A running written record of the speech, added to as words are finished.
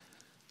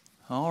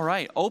All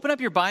right, open up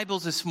your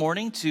Bibles this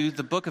morning to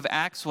the book of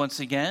Acts once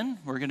again.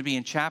 We're going to be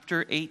in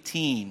chapter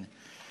 18.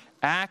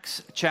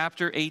 Acts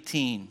chapter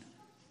 18.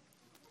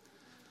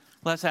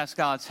 Let's ask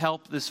God's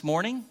help this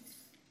morning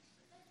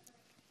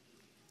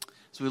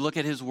as we look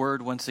at His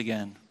Word once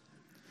again.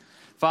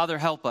 Father,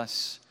 help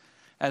us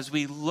as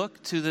we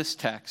look to this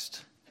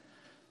text.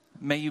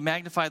 May you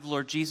magnify the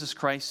Lord Jesus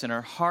Christ in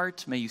our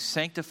heart. May you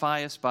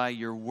sanctify us by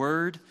your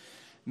Word.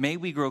 May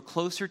we grow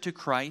closer to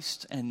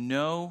Christ and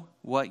know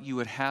what you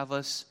would have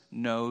us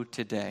know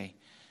today.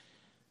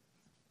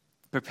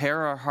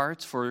 Prepare our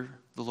hearts for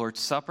the Lord's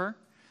Supper,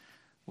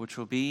 which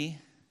will be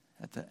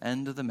at the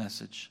end of the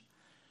message.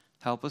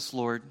 Help us,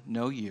 Lord,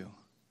 know you.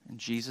 In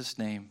Jesus'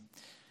 name,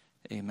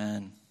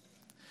 amen.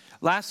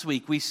 Last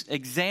week, we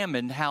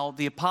examined how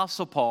the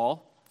Apostle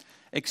Paul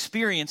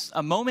experienced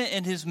a moment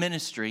in his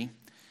ministry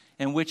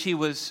in which he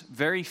was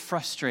very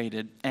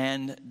frustrated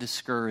and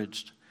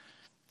discouraged.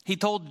 He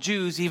told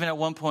Jews even at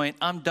one point,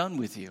 I'm done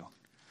with you.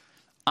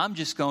 I'm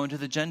just going to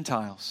the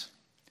Gentiles.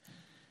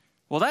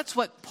 Well, that's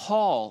what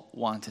Paul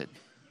wanted.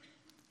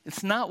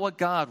 It's not what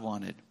God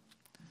wanted.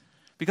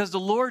 Because the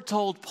Lord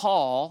told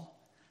Paul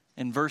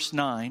in verse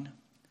 9,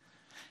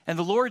 and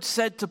the Lord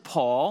said to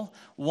Paul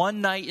one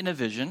night in a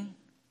vision,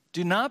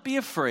 do not be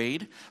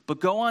afraid,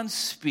 but go on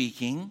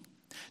speaking.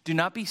 Do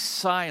not be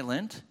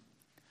silent,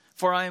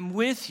 for I am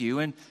with you,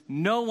 and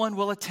no one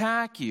will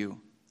attack you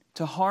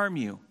to harm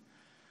you.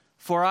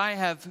 For I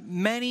have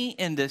many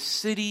in this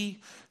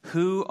city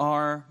who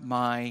are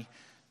my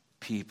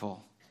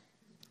people.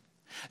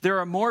 There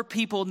are more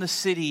people in the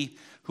city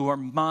who are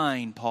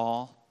mine,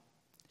 Paul.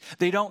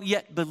 They don't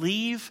yet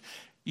believe.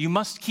 You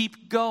must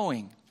keep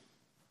going.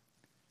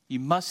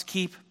 You must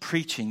keep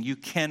preaching. You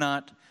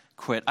cannot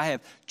quit. I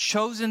have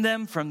chosen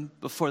them from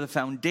before the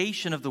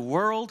foundation of the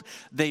world.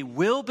 They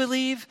will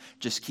believe.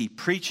 Just keep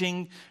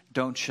preaching.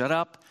 Don't shut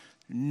up.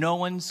 No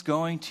one's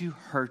going to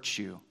hurt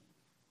you.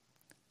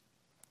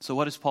 So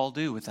what does Paul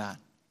do with that?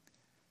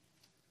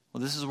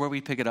 Well, this is where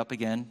we pick it up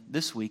again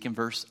this week in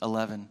verse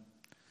 11.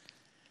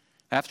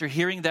 After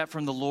hearing that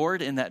from the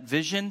Lord in that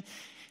vision,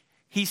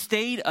 he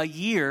stayed a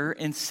year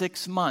and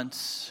 6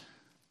 months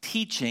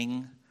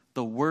teaching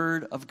the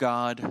word of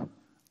God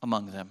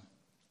among them.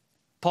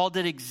 Paul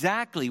did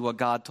exactly what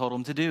God told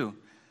him to do.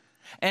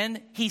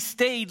 And he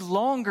stayed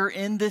longer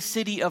in the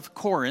city of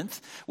Corinth,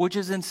 which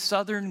is in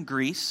southern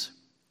Greece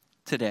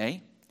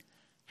today.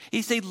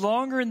 He stayed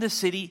longer in the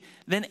city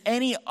than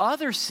any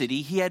other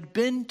city he had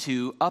been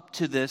to up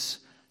to this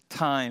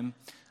time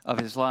of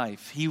his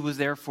life. He was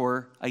there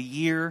for a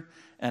year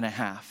and a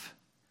half.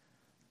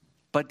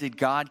 But did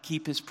God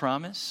keep his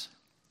promise?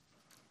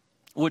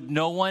 Would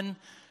no one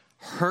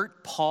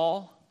hurt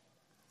Paul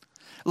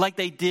like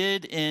they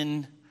did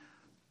in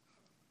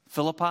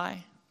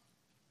Philippi,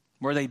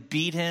 where they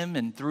beat him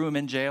and threw him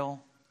in jail?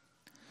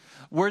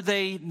 Were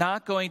they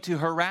not going to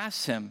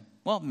harass him?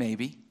 Well,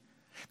 maybe.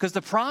 Because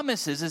the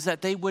promise is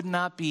that they would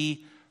not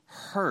be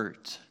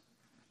hurt.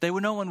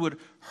 No one would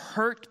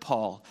hurt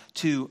Paul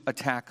to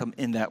attack him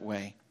in that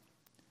way.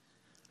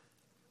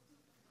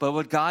 But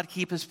would God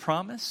keep his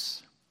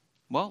promise?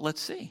 Well,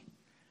 let's see.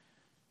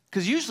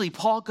 Because usually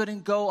Paul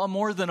couldn't go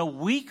more than a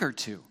week or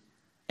two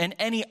in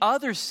any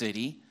other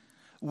city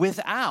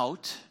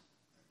without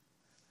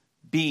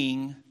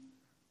being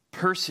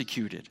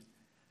persecuted.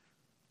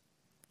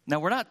 Now,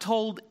 we're not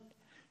told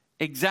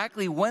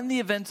exactly when the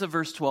events of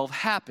verse 12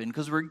 happened,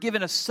 because we're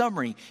given a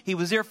summary. He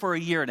was there for a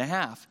year and a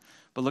half.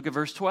 But look at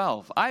verse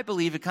 12. I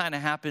believe it kind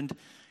of happened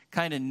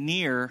kind of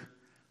near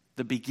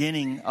the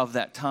beginning of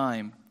that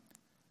time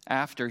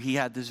after he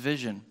had this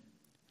vision.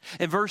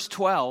 In verse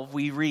 12,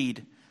 we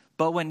read,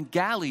 but when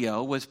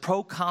Gallio was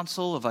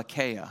proconsul of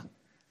Achaia,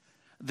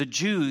 the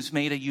Jews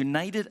made a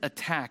united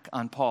attack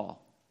on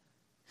Paul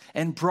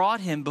and brought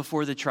him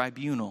before the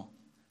tribunal,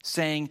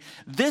 saying,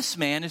 this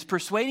man is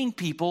persuading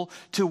people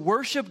to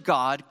worship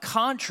God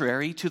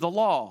contrary to the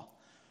law.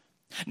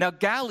 Now,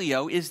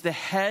 Gallio is the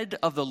head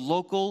of the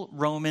local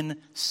Roman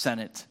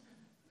Senate.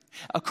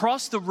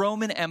 Across the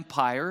Roman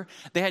Empire,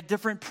 they had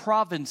different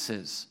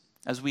provinces,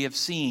 as we have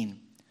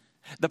seen.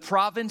 The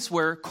province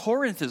where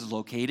Corinth is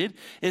located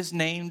is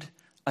named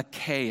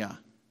Achaia.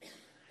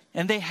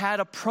 And they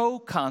had a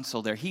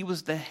proconsul there. He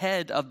was the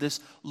head of this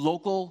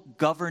local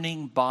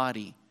governing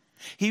body.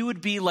 He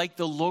would be like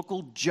the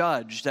local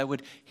judge that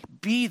would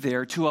be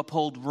there to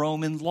uphold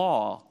Roman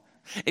law.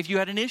 If you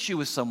had an issue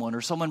with someone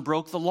or someone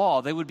broke the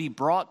law, they would be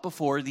brought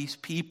before these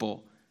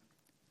people.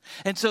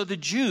 And so the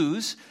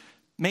Jews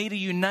made a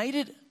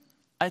united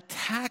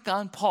attack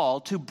on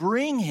Paul to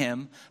bring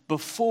him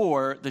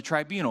before the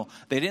tribunal.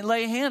 They didn't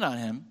lay a hand on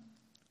him.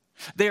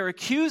 They're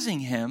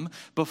accusing him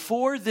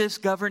before this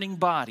governing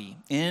body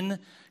in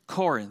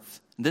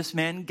Corinth. This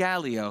man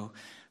Gallio,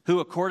 who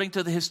according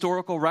to the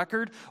historical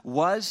record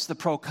was the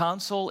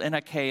proconsul in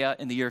Achaia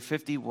in the year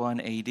 51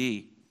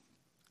 AD.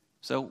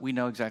 So we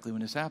know exactly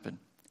when this happened.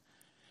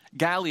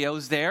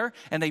 Gallio's there,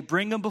 and they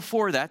bring him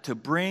before that to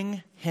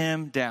bring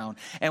him down.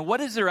 And what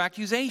is their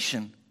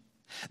accusation?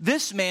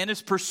 This man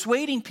is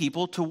persuading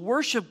people to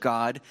worship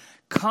God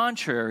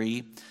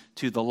contrary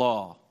to the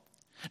law.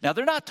 Now,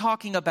 they're not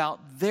talking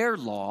about their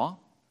law.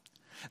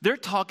 They're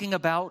talking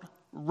about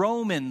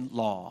Roman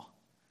law.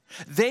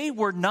 They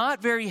were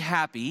not very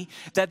happy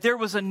that there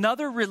was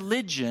another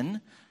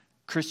religion,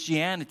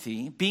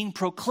 Christianity, being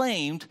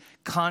proclaimed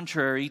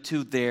contrary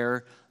to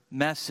their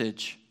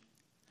message.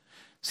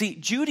 See,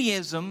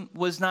 Judaism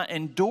was not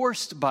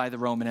endorsed by the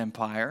Roman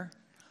Empire,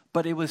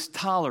 but it was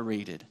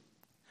tolerated.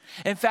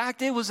 In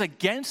fact, it was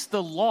against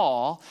the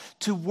law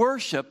to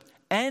worship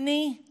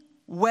any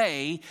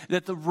way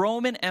that the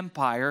Roman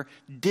Empire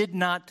did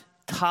not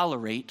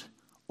tolerate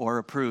or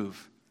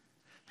approve.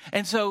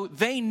 And so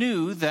they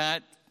knew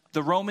that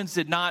the Romans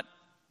did not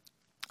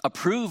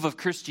approve of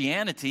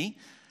Christianity,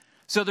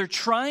 so they're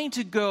trying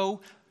to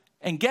go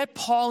and get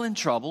Paul in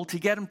trouble to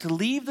get him to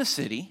leave the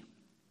city,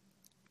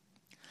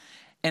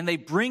 and they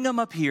bring him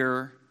up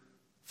here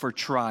for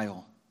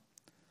trial.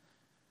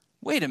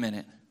 Wait a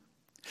minute.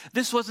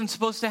 This wasn't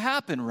supposed to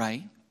happen,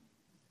 right?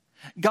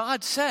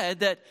 God said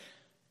that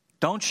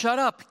don't shut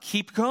up,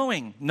 keep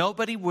going.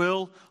 Nobody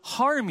will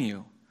harm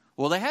you.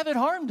 Well, they haven't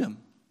harmed him.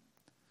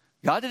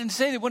 God didn't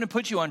say they wouldn't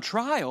put you on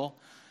trial,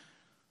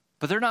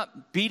 but they're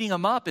not beating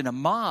him up in a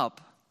mob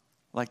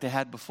like they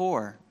had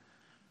before.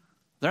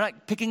 They're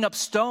not picking up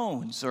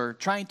stones or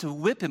trying to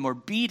whip him or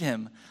beat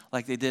him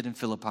like they did in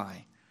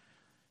Philippi.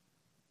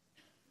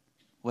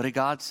 What did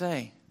God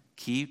say?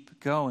 Keep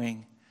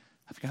going.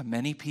 I've got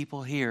many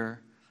people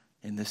here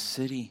in this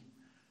city.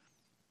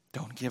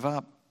 Don't give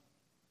up.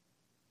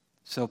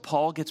 So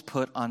Paul gets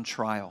put on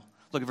trial.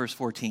 Look at verse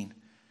 14.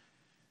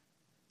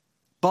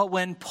 But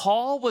when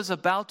Paul was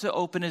about to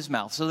open his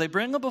mouth, so they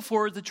bring him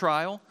before the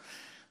trial,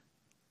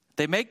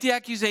 they make the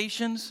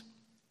accusations,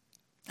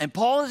 and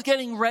Paul is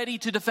getting ready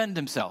to defend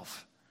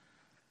himself.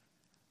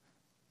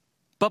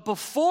 But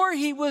before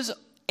he was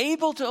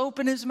able to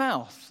open his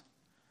mouth,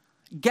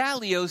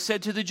 Gallio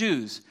said to the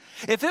Jews,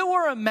 if it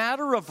were a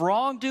matter of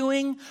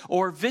wrongdoing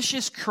or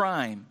vicious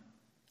crime,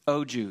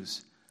 O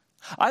Jews,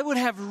 I would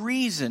have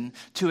reason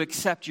to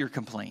accept your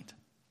complaint.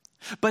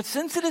 But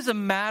since it is a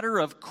matter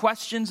of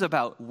questions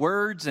about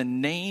words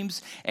and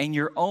names and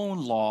your own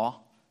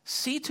law,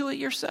 see to it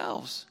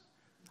yourselves.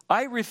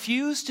 I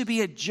refuse to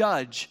be a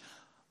judge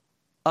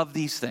of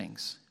these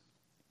things.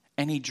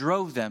 And he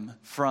drove them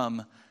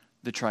from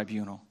the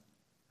tribunal.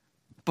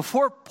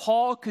 Before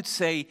Paul could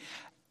say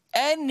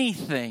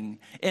anything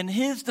in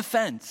his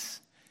defense,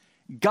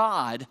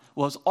 God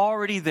was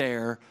already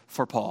there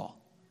for Paul.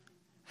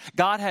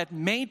 God had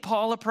made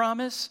Paul a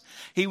promise.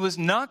 He was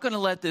not going to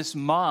let this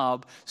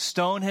mob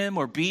stone him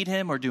or beat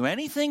him or do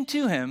anything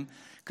to him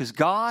because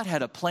God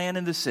had a plan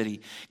in the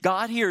city.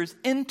 God here is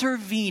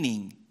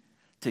intervening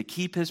to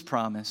keep his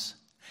promise.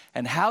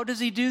 And how does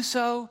he do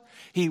so?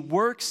 He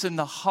works in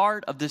the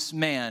heart of this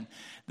man,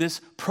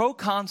 this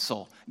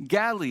proconsul,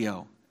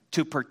 Gallio,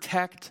 to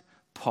protect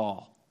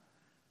Paul.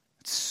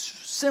 It's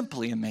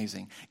simply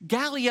amazing.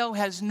 Gallio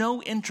has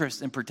no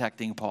interest in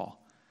protecting Paul.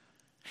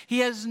 He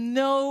has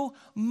no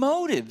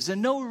motives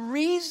and no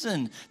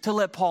reason to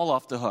let Paul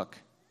off the hook.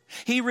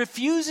 He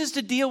refuses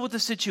to deal with the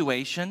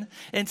situation,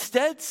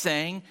 instead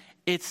saying,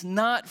 it's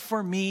not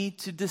for me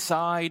to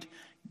decide,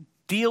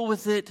 deal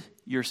with it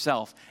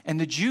yourself. And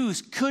the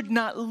Jews could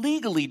not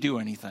legally do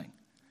anything.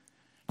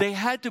 They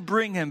had to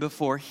bring him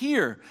before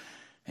here.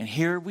 And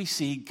here we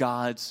see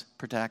God's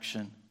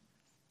protection.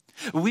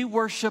 We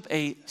worship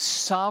a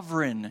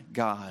sovereign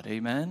God,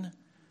 amen?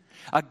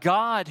 A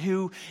God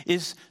who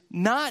is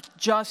not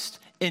just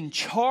in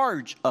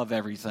charge of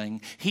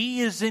everything,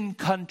 he is in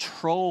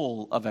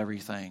control of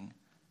everything.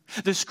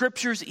 The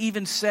scriptures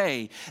even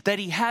say that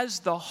he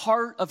has the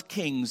heart of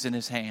kings in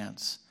his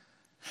hands.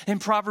 In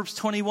Proverbs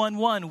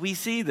 21:1, we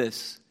see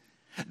this.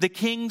 The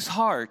king's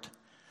heart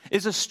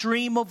is a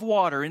stream of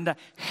water in the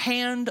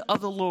hand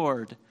of the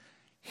Lord.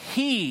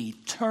 He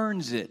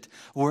turns it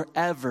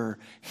wherever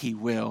he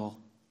will.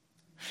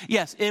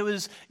 Yes, it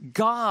was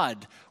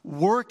God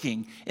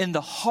working in the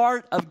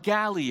heart of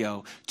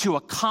Gallio to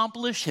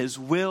accomplish his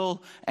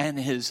will and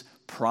his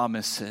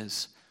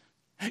promises.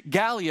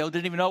 Gallio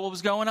didn't even know what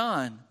was going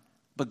on,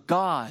 but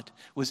God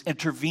was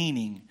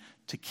intervening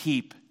to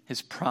keep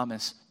his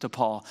promise to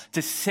Paul,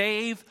 to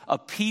save a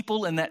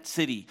people in that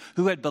city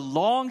who had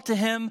belonged to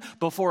him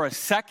before a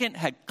second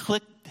had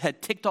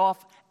ticked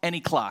off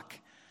any clock.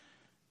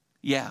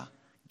 Yeah,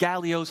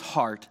 Gallio's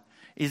heart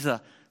is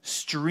a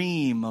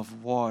stream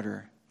of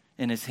water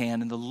in his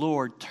hand, and the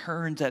Lord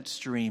turns that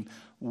stream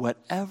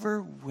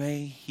whatever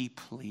way he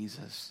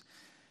pleases.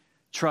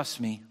 Trust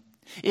me,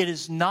 it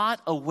is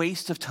not a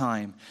waste of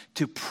time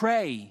to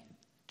pray,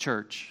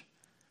 church,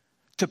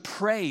 to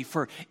pray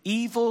for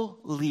evil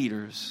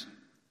leaders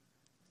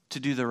to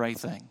do the right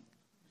thing.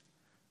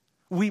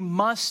 We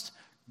must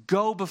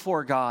go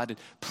before God and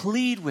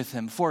plead with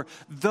him for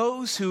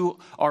those who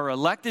are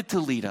elected to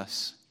lead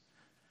us,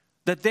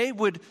 that they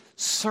would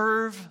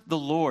serve the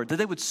Lord, that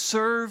they would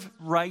serve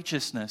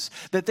righteousness,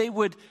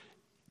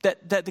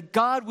 that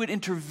God would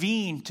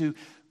intervene to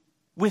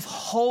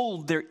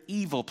withhold their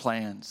evil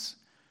plans.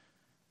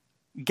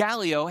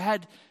 Gallio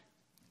had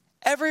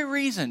every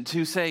reason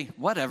to say,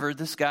 whatever,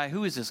 this guy,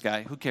 who is this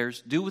guy? Who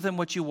cares? Do with him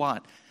what you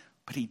want.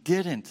 But he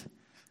didn't.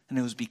 And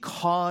it was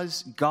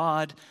because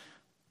God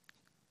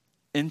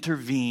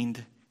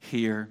intervened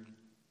here.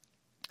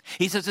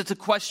 He says it's a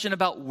question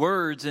about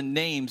words and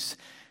names.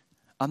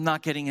 I'm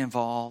not getting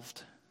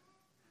involved.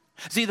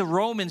 See, the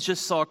Romans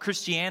just saw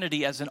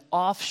Christianity as an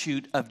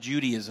offshoot of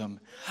Judaism,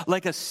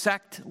 like a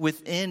sect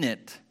within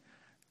it.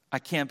 I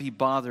can't be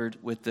bothered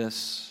with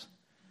this.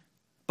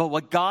 But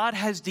what God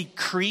has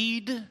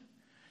decreed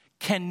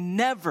can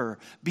never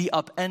be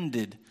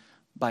upended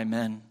by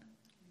men.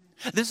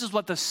 This is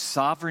what the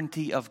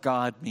sovereignty of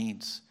God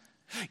means.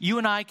 You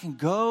and I can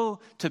go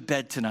to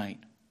bed tonight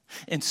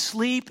and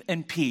sleep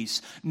in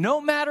peace, no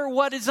matter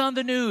what is on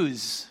the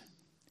news,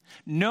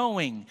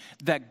 knowing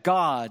that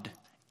God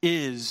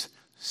is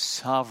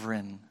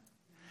sovereign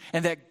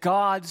and that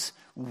God's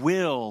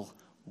will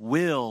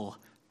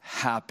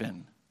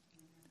happen.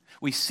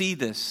 We see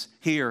this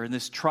here in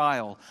this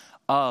trial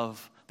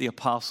of the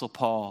Apostle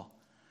Paul.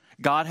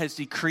 God has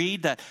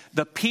decreed that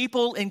the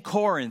people in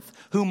Corinth,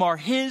 whom are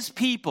his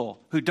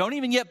people, who don't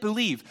even yet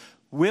believe,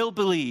 will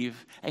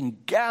believe,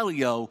 and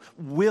Gallio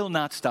will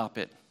not stop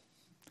it.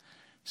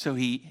 So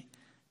he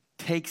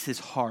takes his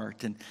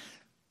heart and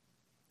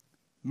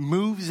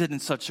moves it in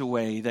such a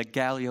way that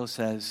Gallio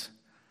says,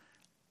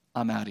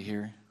 I'm out of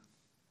here.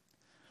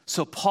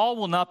 So Paul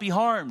will not be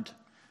harmed.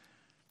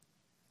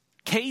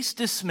 Case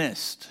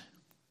dismissed.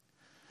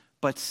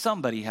 But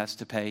somebody has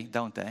to pay,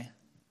 don't they?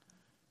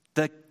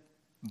 The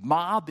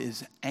mob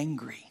is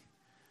angry.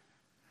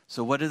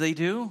 So what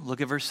do?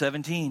 Look at verse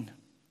 17.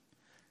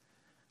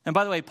 And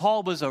by the way,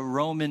 Paul was a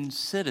Roman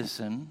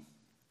citizen,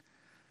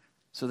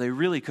 so they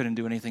really couldn't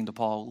do anything to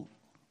Paul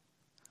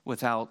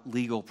without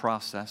legal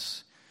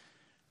process.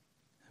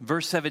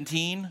 Verse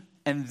 17,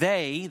 and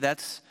they,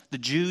 that's the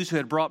Jews who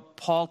had brought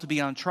Paul to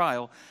be on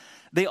trial,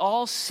 they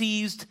all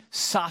seized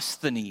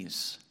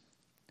Sosthenes,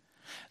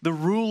 the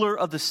ruler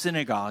of the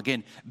synagogue,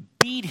 and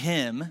beat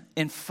him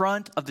in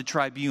front of the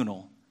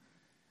tribunal.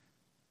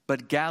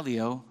 But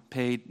Gallio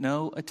paid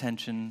no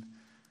attention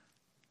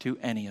to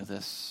any of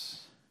this.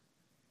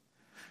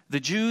 The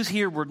Jews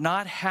here were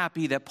not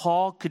happy that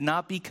Paul could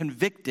not be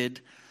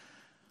convicted.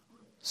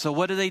 So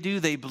what do?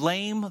 They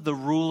blame the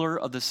ruler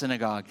of the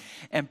synagogue.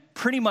 And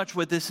pretty much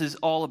what this is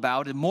all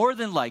about, and more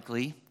than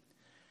likely,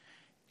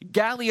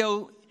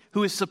 Gallio,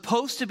 who is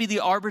supposed to be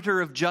the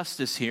arbiter of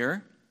justice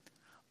here,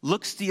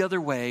 looks the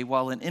other way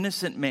while an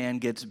innocent man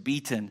gets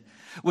beaten,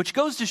 which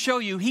goes to show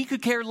you he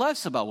could care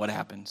less about what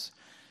happens.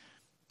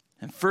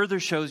 And further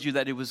shows you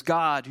that it was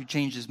God who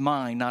changed his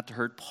mind not to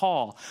hurt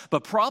Paul.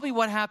 But probably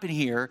what happened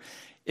here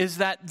is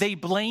that they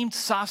blamed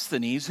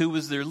Sosthenes, who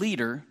was their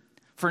leader,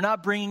 for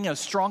not bringing a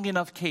strong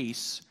enough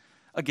case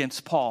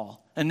against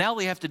Paul. And now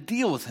they have to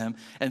deal with him,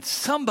 and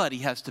somebody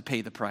has to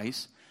pay the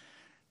price.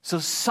 So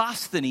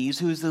Sosthenes,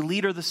 who is the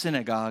leader of the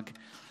synagogue,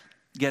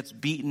 gets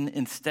beaten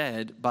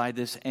instead by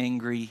this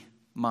angry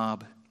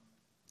mob.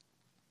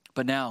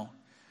 But now,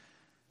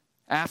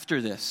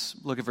 after this,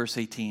 look at verse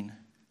 18.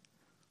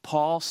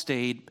 Paul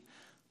stayed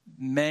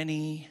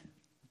many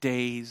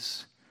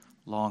days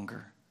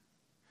longer.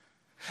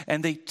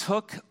 And they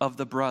took of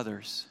the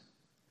brothers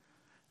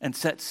and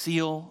set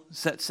sail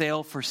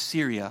for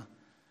Syria,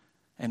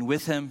 and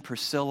with him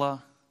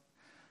Priscilla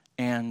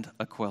and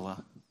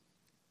Aquila.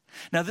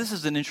 Now, this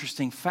is an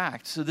interesting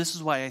fact. So this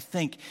is why I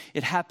think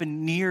it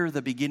happened near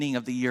the beginning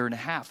of the year and a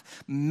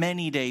half.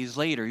 Many days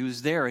later. He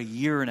was there a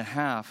year and a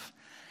half.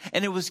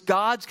 And it was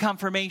God's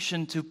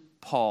confirmation to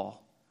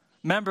Paul.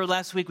 Remember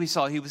last week we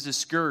saw he was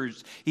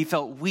discouraged. He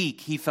felt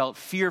weak. He felt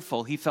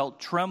fearful. He felt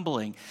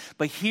trembling.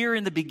 But here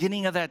in the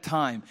beginning of that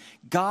time,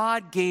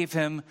 God gave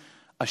him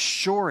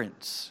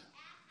assurance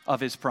of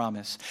his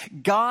promise.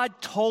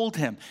 God told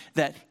him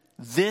that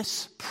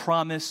this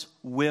promise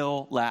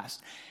will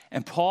last.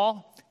 And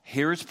Paul,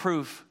 here's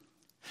proof.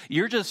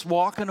 You're just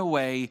walking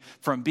away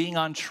from being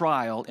on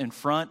trial in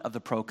front of the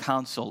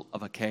proconsul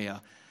of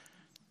Achaia.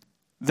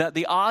 That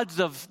the odds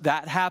of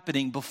that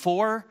happening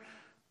before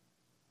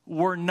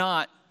were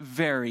not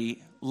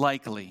very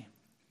likely.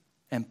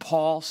 And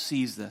Paul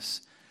sees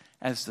this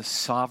as the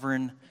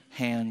sovereign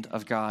hand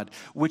of God,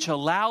 which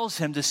allows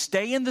him to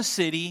stay in the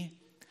city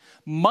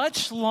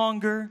much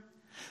longer,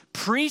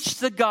 preach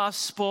the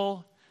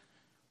gospel,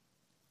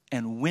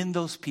 and win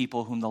those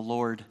people whom the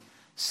Lord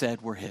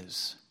said were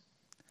his.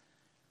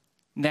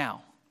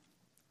 Now,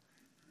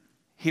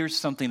 here's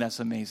something that's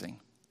amazing.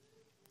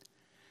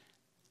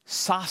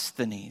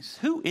 Sosthenes,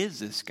 who is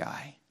this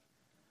guy?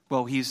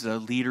 Well, he's the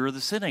leader of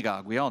the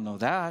synagogue. We all know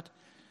that.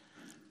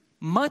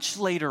 Much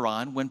later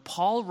on, when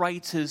Paul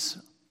writes his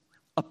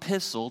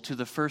epistle to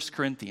the 1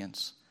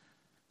 Corinthians,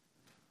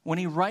 when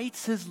he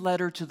writes his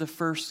letter to the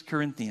 1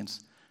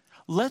 Corinthians,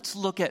 let's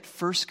look at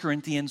 1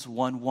 Corinthians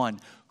 1:1.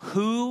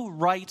 Who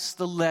writes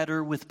the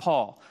letter with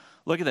Paul?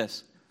 Look at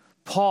this.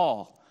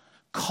 Paul,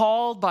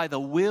 called by the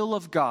will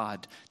of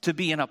God to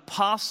be an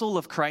apostle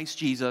of Christ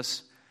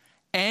Jesus,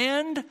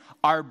 and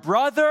our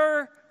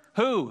brother,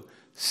 who?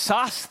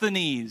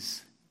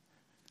 Sosthenes.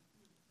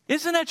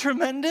 Isn't that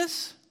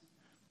tremendous?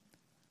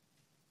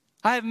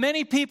 I have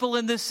many people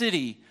in this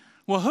city.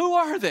 Well, who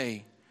are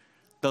they?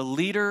 The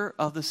leader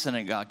of the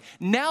synagogue.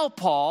 Now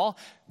Paul,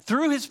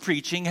 through his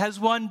preaching, has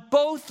won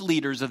both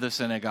leaders of the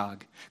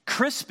synagogue.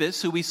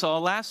 Crispus, who we saw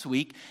last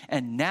week,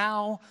 and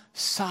now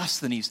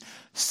Sosthenes.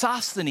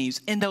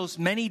 Sosthenes, in those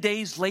many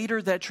days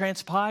later that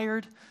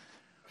transpired,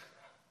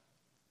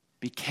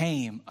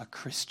 became a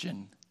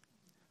Christian.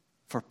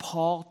 For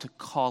Paul to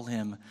call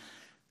him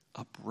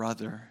a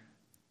brother.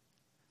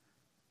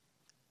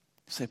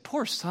 You say,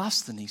 poor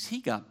Sosthenes, he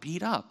got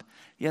beat up.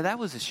 Yeah, that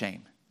was a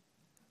shame.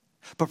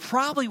 But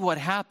probably what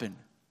happened,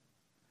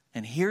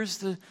 and here's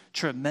the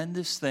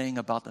tremendous thing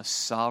about the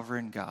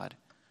sovereign God.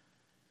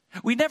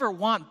 We never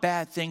want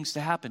bad things to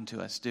happen to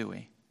us, do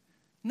we?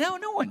 No,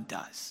 no one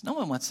does. No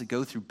one wants to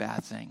go through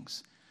bad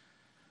things.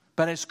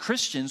 But as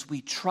Christians,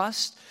 we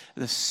trust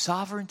the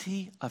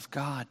sovereignty of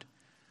God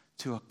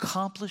to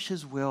accomplish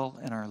his will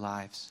in our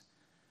lives.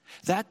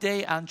 That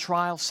day on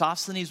trial,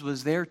 Sosthenes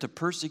was there to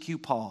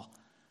persecute Paul.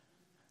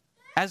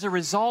 As a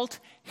result,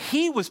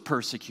 he was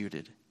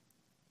persecuted,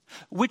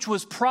 which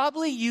was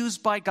probably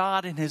used by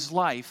God in his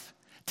life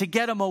to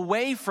get him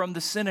away from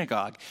the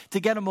synagogue, to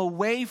get him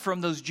away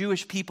from those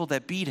Jewish people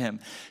that beat him,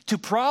 to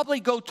probably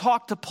go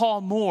talk to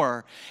Paul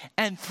more.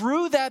 And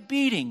through that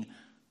beating,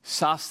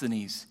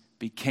 Sosthenes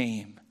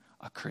became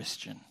a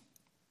Christian.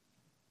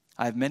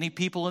 I have many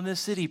people in this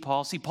city,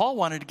 Paul. See, Paul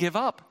wanted to give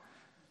up.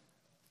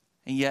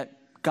 And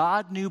yet,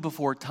 God knew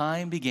before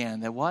time began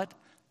that what?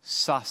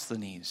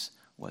 Sosthenes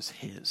was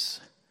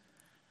his.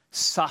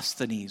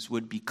 Sosthenes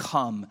would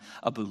become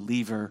a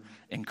believer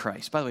in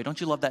Christ. By the way, don't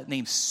you love that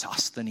name,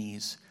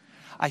 Sosthenes?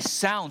 I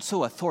sound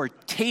so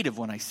authoritative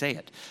when I say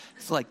it.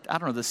 It's like, I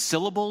don't know, the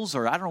syllables,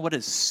 or I don't know what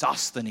is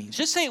Sosthenes.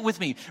 Just say it with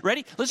me.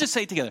 Ready? Let's just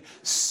say it together.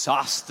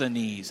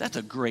 Sosthenes. That's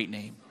a great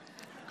name.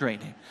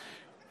 Great name.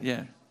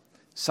 Yeah.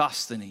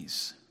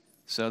 Sosthenes.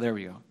 So there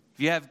we go.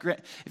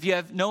 If you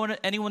have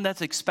anyone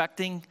that's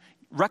expecting,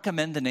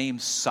 recommend the name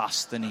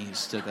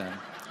Sosthenes to them.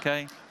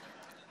 Okay?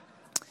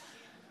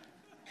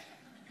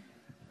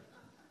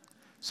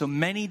 So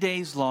many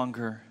days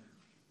longer.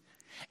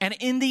 And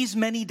in these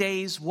many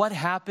days, what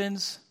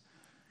happens?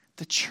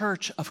 The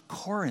church of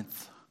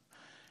Corinth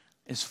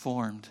is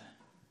formed.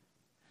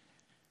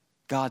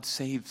 God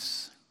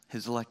saves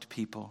his elect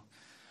people.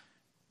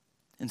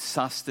 And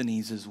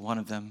Sosthenes is one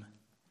of them.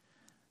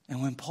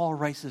 And when Paul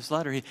writes this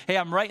letter, hey,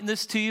 I'm writing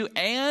this to you,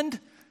 and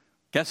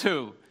guess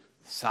who?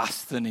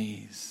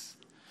 Sosthenes.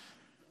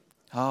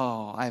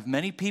 Oh, I have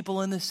many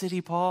people in the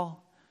city, Paul.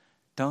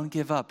 Don't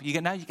give up.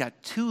 Now you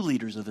got two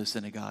leaders of the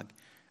synagogue,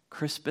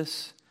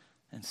 Crispus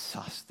and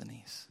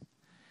Sosthenes.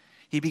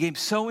 He became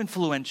so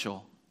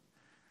influential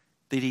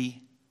that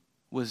he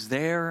was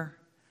there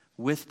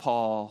with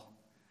Paul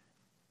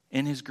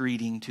in his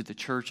greeting to the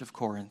church of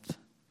Corinth.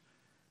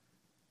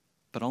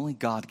 But only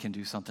God can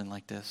do something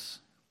like this.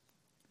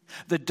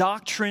 The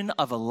doctrine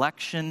of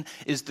election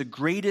is the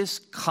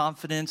greatest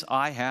confidence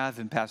I have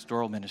in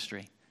pastoral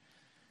ministry.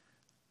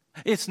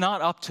 It's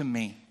not up to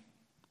me.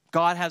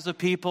 God has a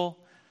people.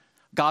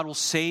 God will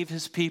save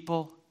his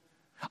people.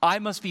 I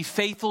must be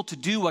faithful to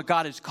do what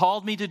God has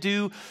called me to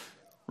do,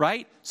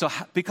 right? So,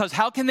 because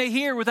how can they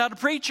hear without a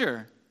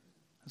preacher?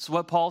 That's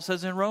what Paul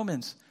says in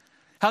Romans.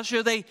 How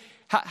shall they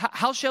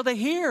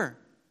hear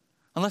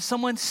unless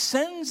someone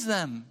sends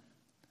them?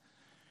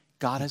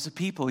 God has a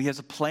people. He has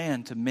a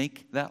plan to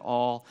make that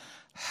all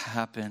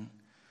happen.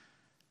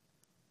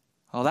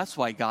 Well, that's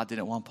why God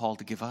didn't want Paul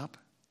to give up.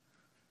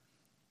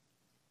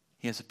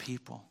 He has a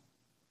people.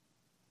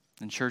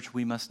 In church,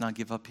 we must not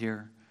give up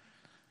here.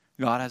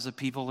 God has a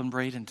people in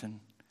Bradenton.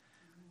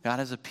 God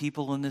has a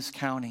people in this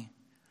county.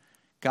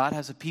 God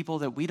has a people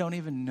that we don't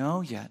even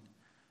know yet.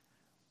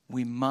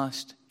 We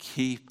must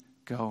keep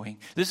going.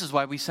 This is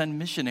why we send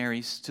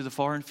missionaries to the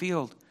foreign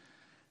field.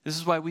 This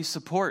is why we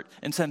support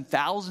and send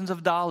thousands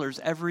of dollars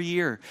every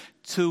year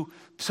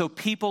so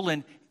people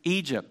in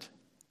Egypt,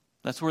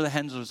 that's where the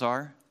Hensers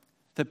are.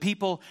 The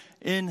people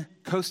in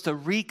Costa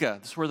Rica,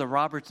 that's where the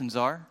Robertsons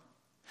are.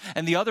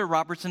 And the other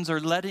Robertsons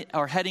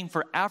are heading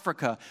for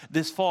Africa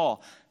this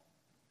fall.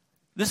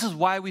 This is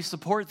why we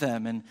support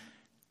them, and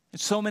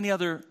so many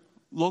other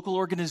local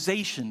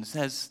organizations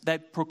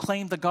that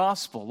proclaim the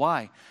gospel.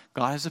 Why?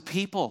 God has a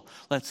people.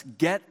 Let's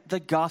get the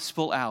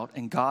gospel out,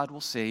 and God will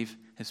save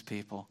his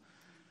people.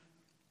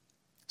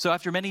 So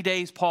after many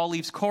days, Paul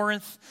leaves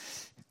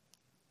Corinth.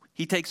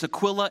 He takes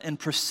Aquila and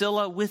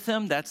Priscilla with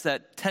him. That's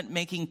that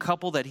tent-making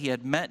couple that he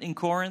had met in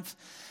Corinth.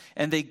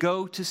 And they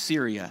go to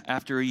Syria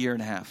after a year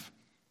and a half.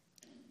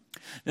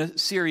 Now,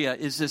 Syria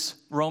is this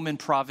Roman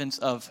province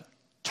of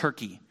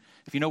Turkey.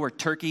 If you know where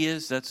Turkey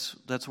is, that's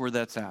where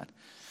that's at.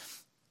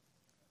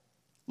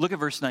 Look at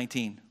verse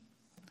 19.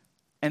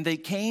 And they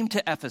came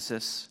to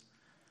Ephesus,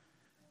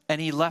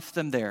 and he left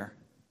them there.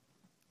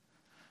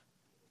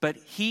 But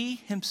he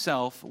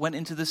himself went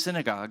into the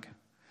synagogue,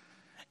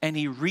 and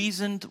he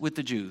reasoned with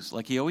the Jews,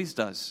 like he always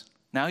does.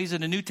 Now he's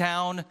in a new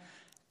town,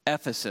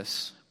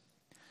 Ephesus.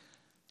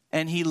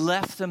 And he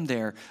left them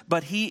there.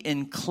 But he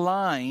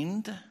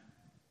inclined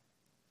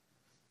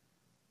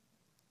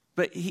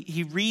But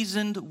he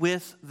reasoned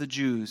with the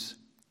Jews.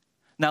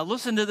 Now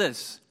listen to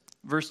this,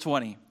 verse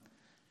 20.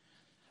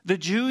 The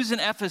Jews in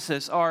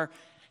Ephesus are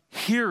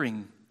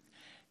hearing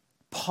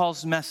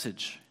Paul's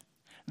message.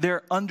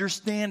 They're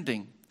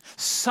understanding.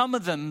 Some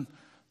of them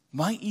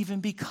might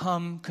even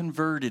become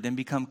converted and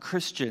become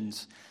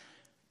Christians.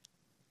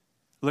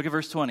 Look at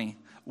verse 20.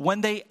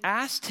 When they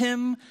asked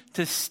him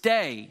to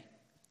stay,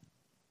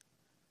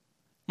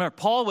 remember,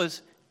 Paul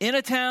was in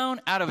a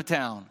town, out of a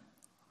town.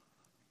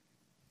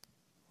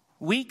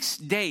 Weeks,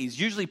 days.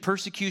 Usually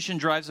persecution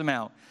drives him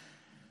out.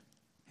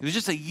 It was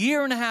just a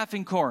year and a half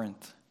in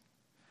Corinth.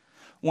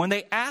 When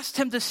they asked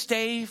him to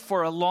stay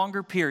for a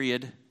longer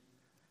period,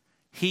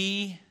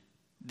 he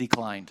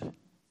declined.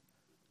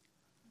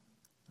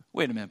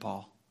 Wait a minute,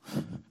 Paul.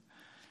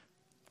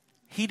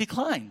 He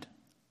declined.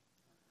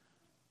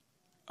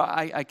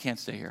 I can't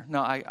stay here.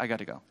 No, I got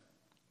to go.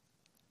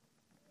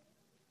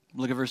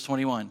 Look at verse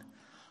 21.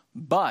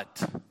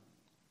 But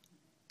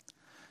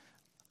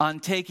on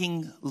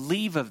taking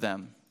leave of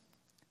them,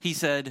 he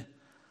said,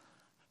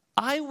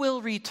 I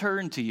will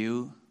return to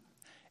you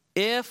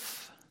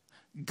if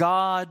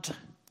God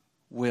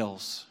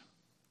wills.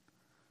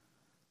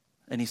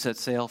 And he set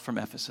sail from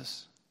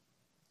Ephesus.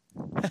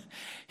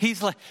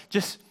 He's like,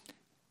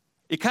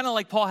 it kind of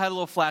like Paul had a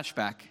little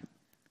flashback.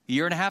 A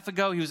year and a half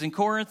ago, he was in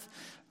Corinth,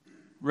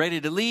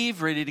 ready to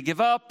leave, ready to give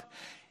up.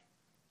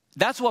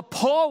 That's what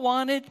Paul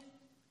wanted.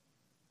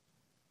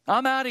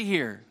 I'm out of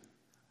here.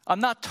 I'm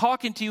not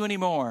talking to you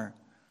anymore.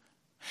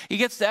 He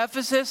gets to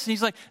Ephesus, and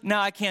he's like, no,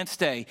 I can't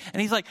stay.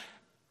 And he's like,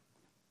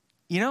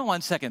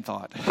 on second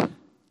thought,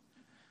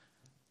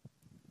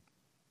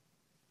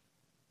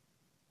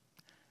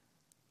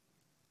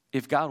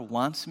 if God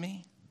wants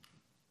me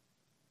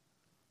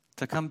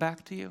to come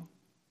back to you,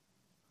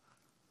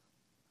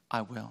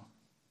 I will.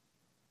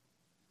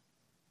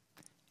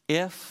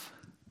 If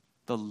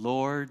the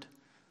Lord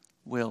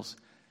wills.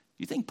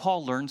 You think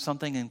Paul learned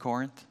something in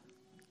Corinth?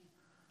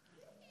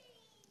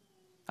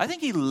 I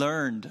think he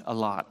learned a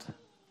lot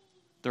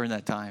during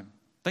that time.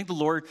 I think the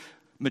Lord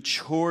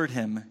matured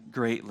him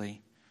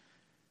greatly.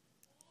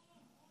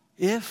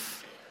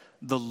 If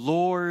the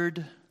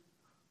Lord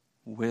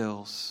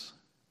wills.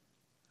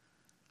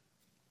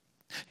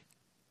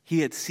 He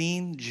had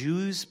seen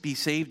Jews be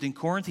saved in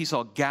Corinth. He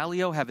saw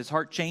Gallio have his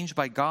heart changed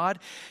by God.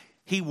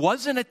 He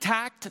wasn't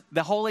attacked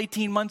the whole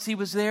 18 months he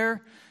was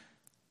there.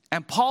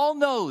 And Paul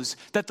knows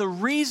that the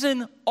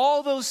reason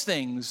all those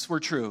things were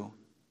true,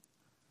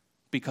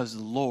 because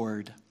the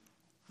Lord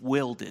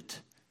willed it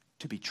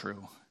to be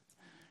true.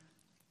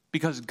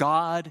 Because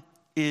God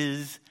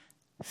is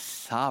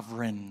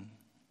sovereign.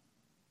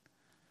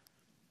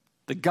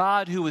 The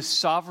God who is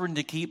sovereign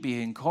to keep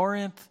me in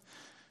Corinth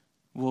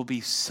will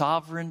be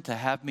sovereign to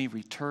have me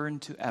return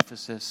to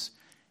Ephesus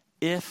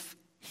if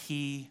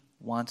he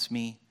wants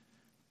me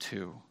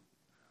to.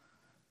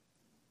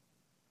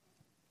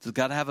 Does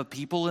God have a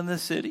people in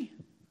this city?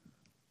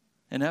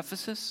 In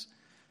Ephesus?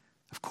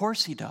 Of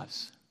course he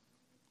does.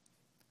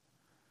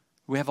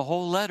 We have a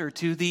whole letter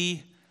to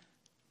the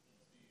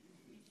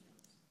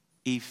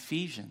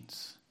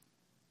Ephesians.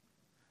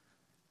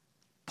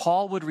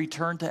 Paul would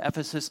return to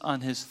Ephesus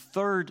on his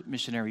third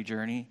missionary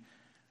journey,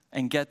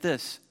 and get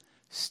this,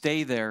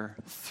 stay there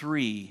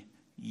 3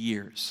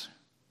 years.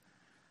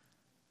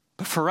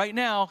 But for right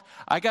now,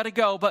 I got to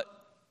go, but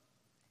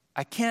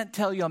I can't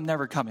tell you I'm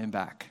never coming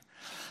back.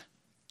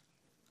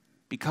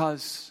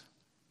 Because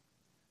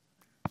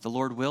if the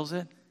Lord wills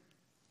it,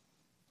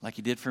 like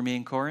he did for me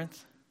in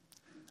Corinth,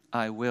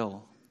 I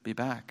will be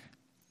back.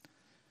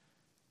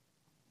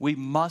 We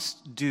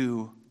must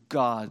do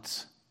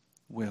God's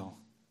will.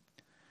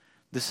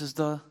 This is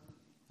the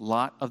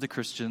lot of the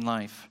Christian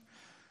life.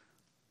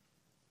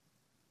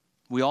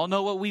 We all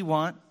know what we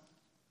want,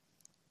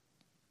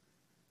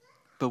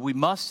 but we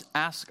must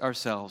ask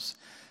ourselves,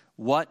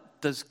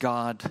 what does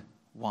God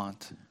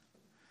want?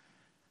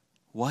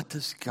 What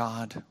does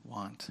God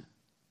want?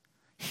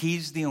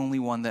 He's the only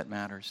one that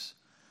matters.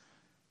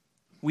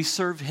 We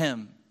serve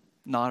him,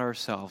 not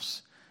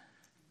ourselves.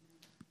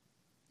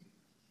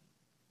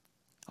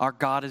 Our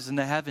God is in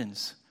the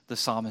heavens, the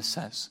psalmist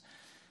says.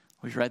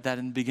 We read that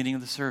in the beginning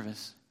of the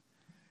service.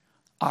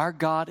 Our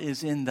God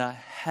is in the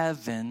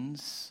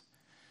heavens.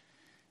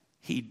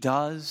 He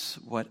does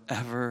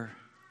whatever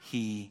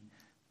he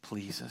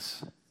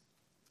pleases.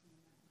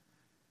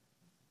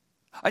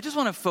 I just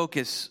want to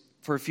focus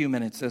for a few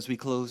minutes as we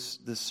close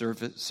this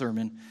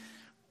sermon.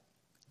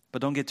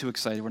 But don't get too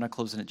excited. We're not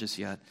closing it just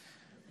yet.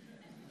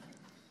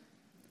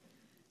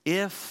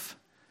 If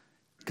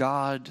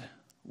God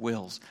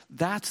wills.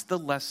 That's the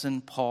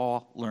lesson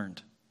Paul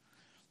learned.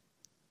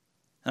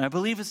 And I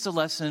believe it's the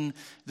lesson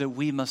that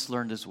we must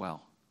learn as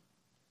well.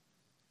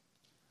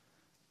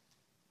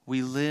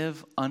 We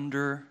live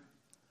under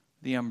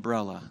the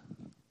umbrella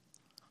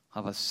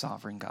of a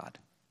sovereign God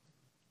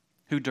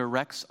who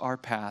directs our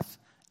path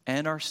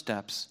and our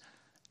steps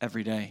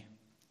every day.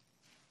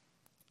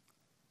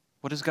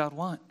 What does God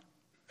want?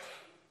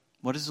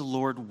 What does the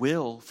Lord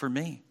will for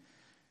me?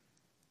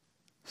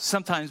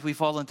 Sometimes we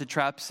fall into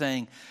traps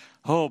saying,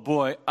 oh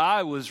boy,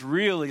 I was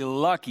really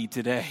lucky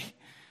today.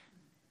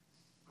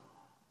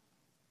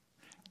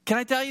 Can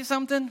I tell you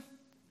something?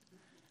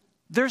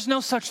 There's no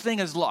such thing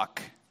as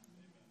luck.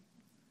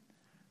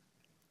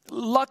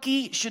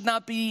 Lucky should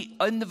not be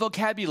in the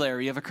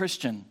vocabulary of a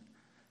Christian.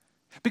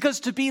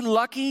 Because to be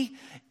lucky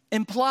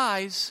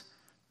implies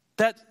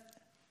that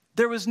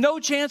there was no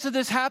chance of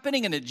this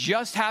happening and it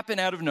just happened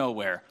out of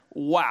nowhere.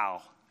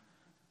 Wow.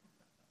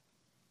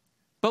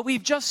 But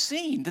we've just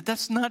seen that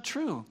that's not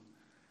true.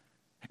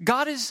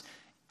 God is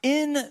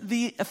in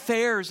the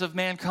affairs of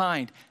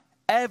mankind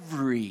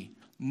every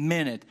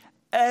minute,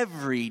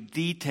 every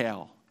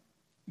detail.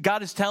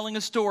 God is telling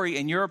a story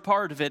and you're a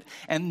part of it,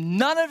 and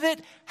none of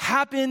it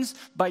happens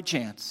by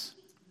chance.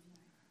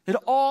 It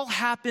all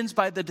happens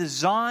by the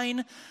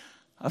design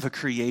of a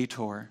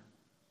creator,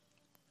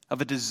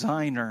 of a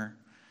designer,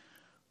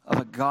 of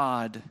a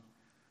God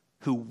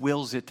who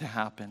wills it to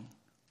happen.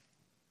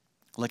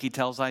 Like he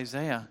tells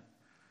Isaiah,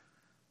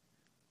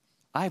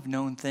 I've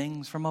known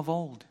things from of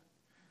old.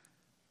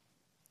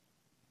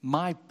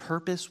 My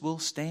purpose will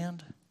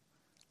stand.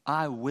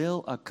 I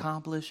will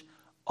accomplish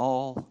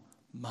all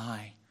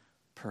my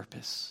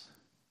purpose.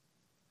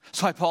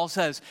 So Paul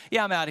says,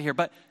 yeah, I'm out of here,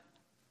 but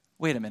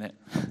wait a minute.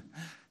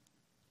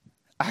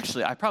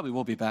 Actually, I probably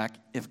will be back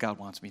if God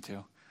wants me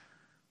to.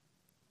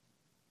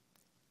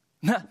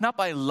 Not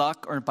by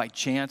luck or by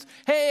chance.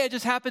 Hey, I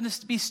just happened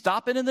to be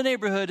stopping in the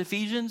neighborhood,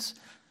 Ephesians.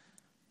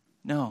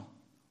 No.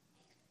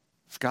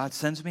 If God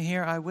sends me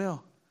here, I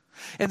will.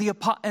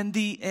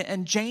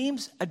 And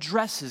James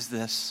addresses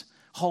this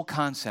whole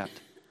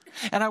concept.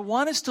 And I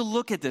want us to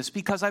look at this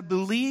because I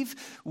believe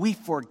we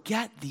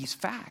forget these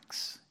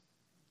facts.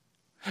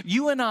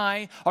 You and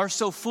I are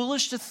so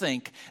foolish to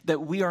think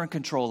that we are in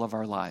control of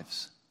our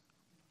lives.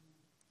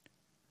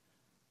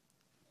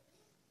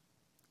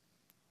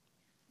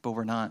 But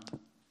we're not.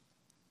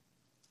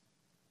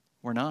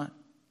 We're not.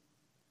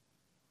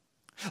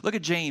 Look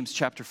at James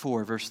chapter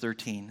 4, verse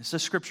 13. It's a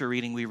scripture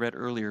reading we read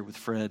earlier with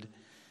Fred.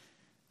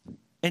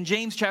 In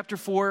James chapter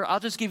 4, I'll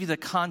just give you the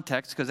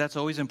context because that's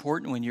always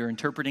important when you're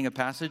interpreting a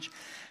passage.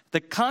 The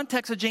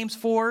context of James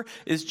 4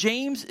 is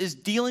James is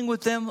dealing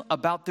with them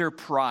about their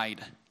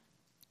pride.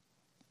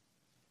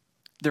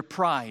 Their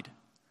pride.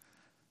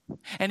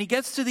 And he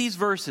gets to these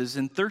verses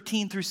in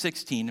 13 through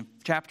 16 of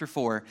chapter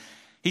 4.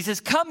 He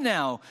says, come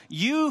now,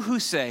 you who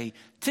say,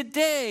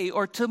 today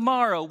or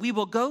tomorrow we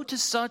will go to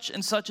such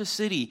and such a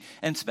city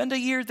and spend a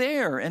year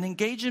there and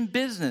engage in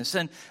business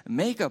and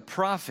make a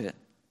profit.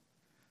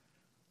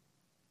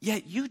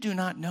 Yet you do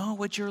not know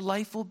what your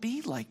life will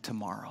be like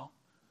tomorrow.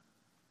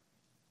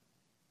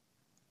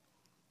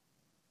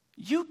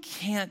 You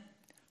can't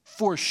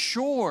for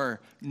sure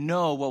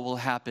know what will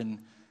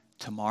happen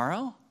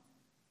tomorrow.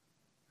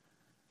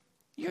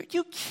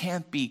 You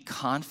can't be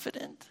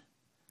confident.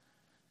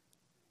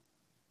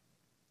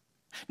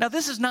 Now,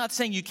 this is not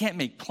saying you can't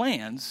make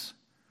plans.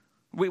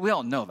 We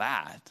all know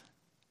that.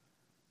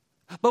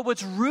 But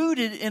what's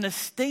rooted in a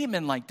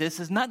statement like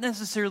this is not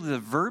necessarily the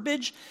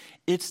verbiage,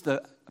 it's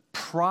the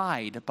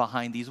pride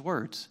behind these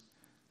words.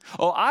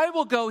 Oh, I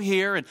will go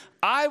here and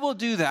I will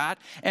do that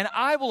and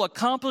I will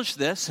accomplish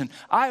this and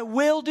I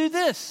will do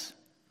this.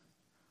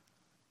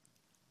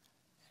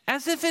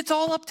 As if it's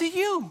all up to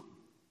you.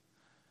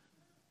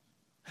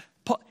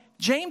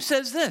 James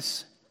says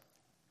this,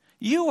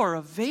 you are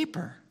a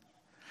vapor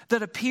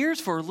that appears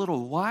for a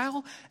little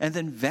while and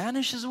then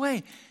vanishes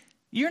away.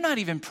 You're not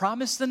even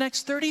promised the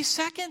next 30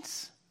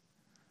 seconds.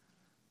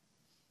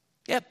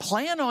 Yeah,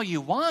 plan all you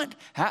want.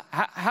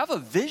 Have a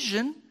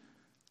vision.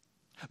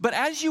 But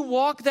as you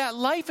walk that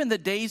life in the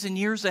days and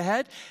years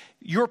ahead,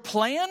 your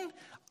plan,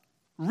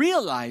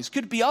 realize,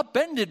 could be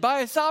upended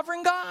by a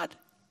sovereign God.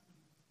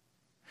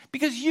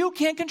 Because you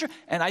can't control.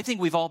 And I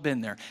think we've all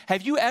been there.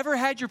 Have you ever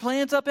had your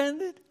plans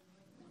upended?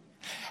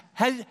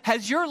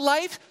 Has your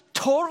life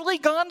totally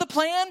gone to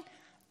plan?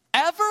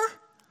 Ever?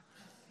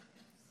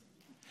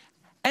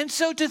 And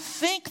so to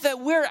think that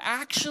we're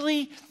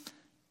actually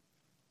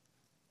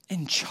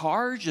in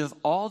charge of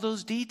all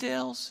those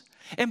details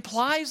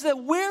implies that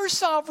we're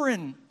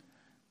sovereign.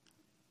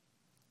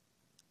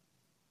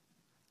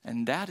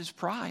 And that is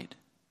pride.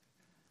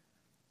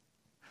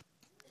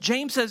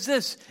 James says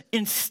this,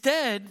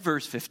 instead,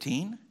 verse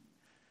 15,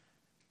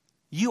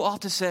 you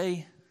ought to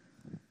say,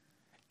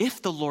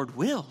 if the Lord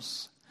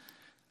wills,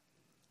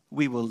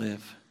 we will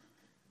live.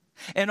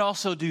 And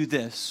also do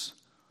this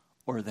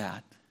or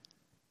that.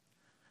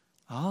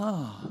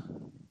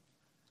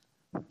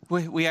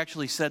 We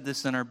actually said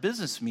this in our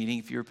business meeting,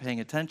 if you were paying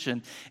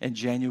attention, in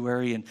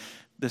January and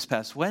this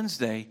past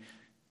Wednesday.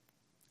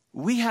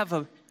 We have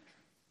a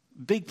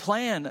big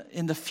plan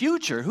in the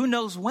future. Who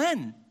knows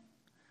when?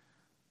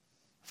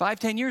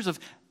 5-10 years of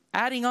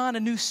adding on a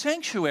new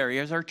sanctuary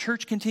as our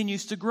church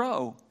continues to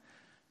grow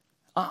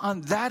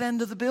on that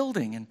end of the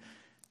building. And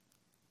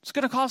it's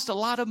going to cost a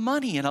lot of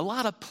money and a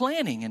lot of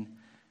planning. And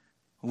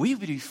we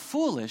would be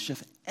foolish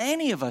if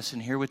any of us in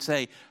here would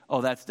say,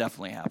 oh, that's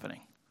definitely happening.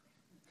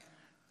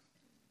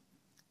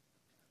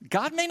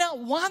 God may not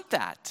want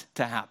that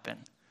to happen.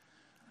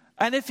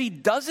 And if he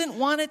doesn't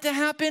want it to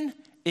happen,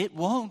 it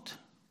won't.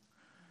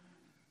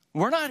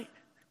 We're not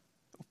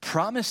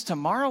promised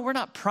tomorrow. We're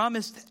not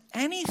promised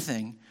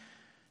anything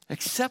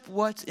except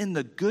what's in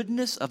the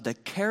goodness of the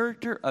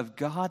character of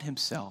God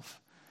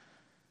himself.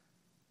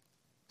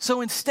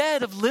 So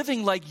instead of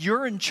living like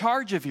you're in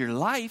charge of your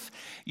life,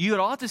 you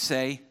ought to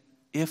say,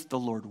 if the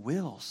Lord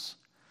wills,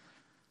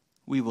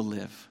 we will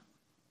live.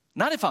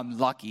 Not if I'm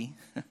lucky.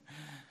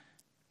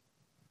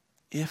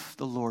 If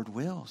the Lord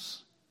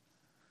wills,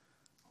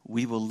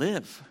 we will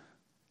live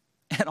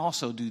and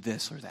also do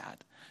this or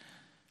that.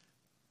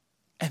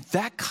 And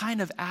that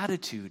kind of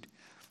attitude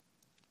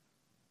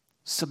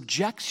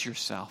subjects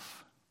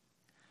yourself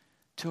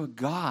to a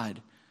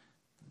God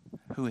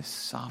who is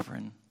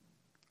sovereign.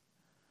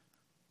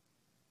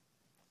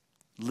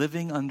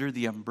 Living under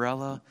the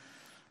umbrella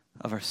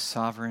of our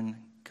sovereign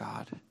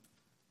God.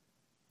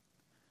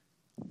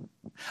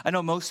 I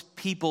know most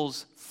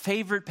people's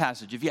favorite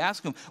passage. If you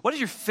ask them, what is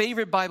your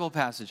favorite Bible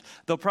passage?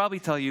 They'll probably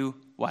tell you,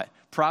 what?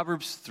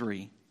 Proverbs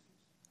 3,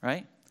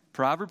 right?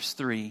 Proverbs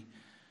 3,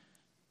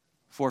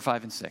 4,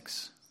 5, and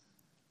 6.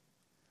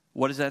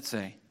 What does that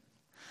say?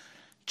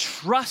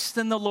 Trust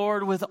in the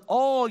Lord with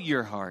all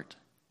your heart,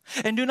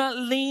 and do not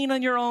lean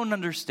on your own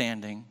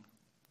understanding.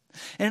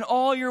 In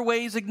all your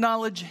ways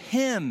acknowledge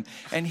him,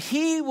 and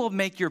he will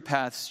make your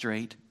path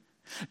straight.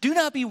 Do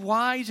not be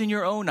wise in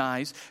your own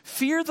eyes.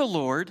 Fear the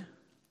Lord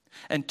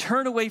and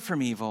turn away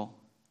from evil.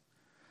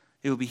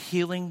 It will be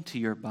healing to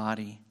your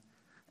body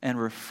and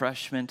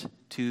refreshment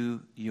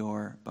to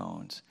your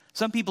bones.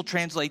 Some people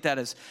translate that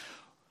as,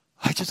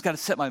 I just got to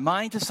set my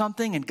mind to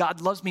something, and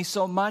God loves me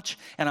so much,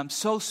 and I'm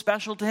so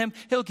special to him,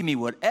 he'll give me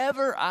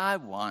whatever I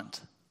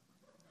want.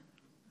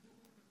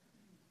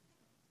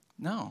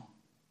 No.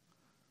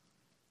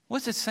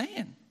 What's it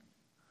saying?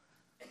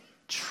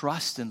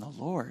 Trust in the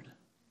Lord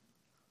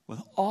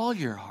with all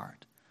your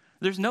heart.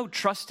 There's no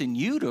trust in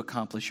you to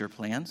accomplish your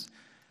plans.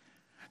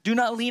 Do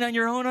not lean on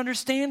your own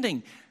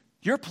understanding.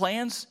 Your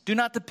plans do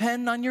not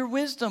depend on your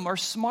wisdom or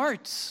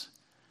smarts.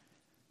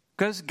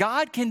 Because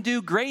God can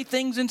do great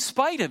things in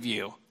spite of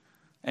you.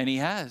 And he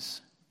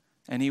has.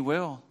 And he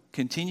will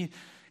continue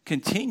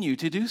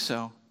to do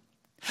so.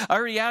 I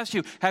already asked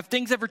you, have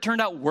things ever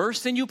turned out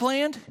worse than you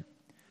planned?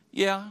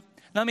 Yeah.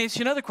 Now let me ask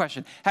you another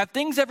question. Have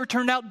things ever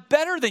turned out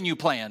better than you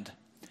planned?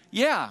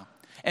 Yeah.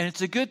 And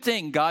it's a good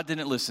thing God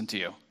didn't listen to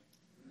you.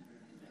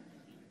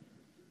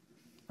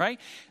 Right?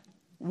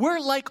 We're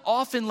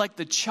often like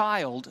the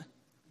child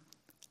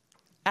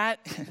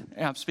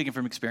I'm speaking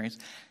from experience,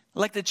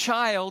 like the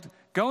child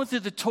going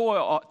through the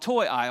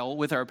toy aisle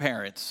with our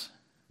parents,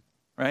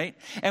 right?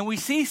 And we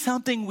see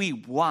something we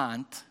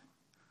want,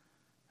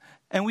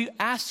 and we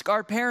ask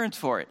our parents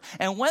for it.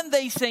 And when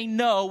they say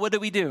no, what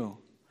do?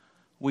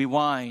 We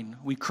whine,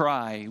 we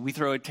cry, we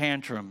throw a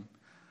tantrum,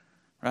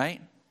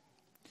 right?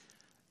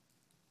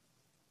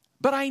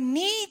 But I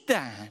need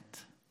that.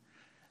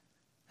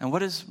 And what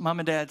does mom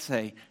and dad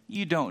say?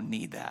 You don't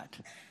need that.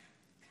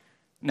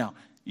 No,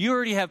 you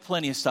already have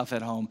plenty of stuff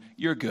at home.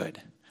 You're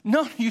good.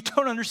 No, you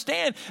don't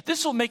understand.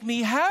 This will make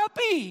me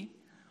happy.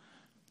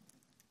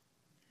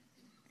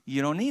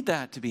 You don't need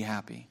that to be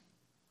happy.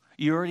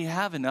 You already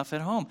have enough at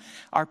home.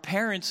 Our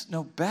parents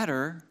know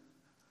better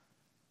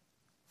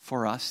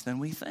for us than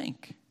we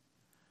think.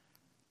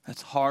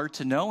 That's hard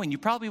to know, and you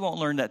probably won't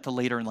learn that till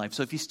later in life.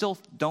 So if you still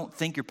don't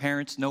think your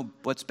parents know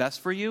what's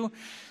best for you,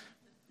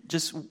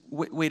 just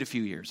wait a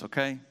few years,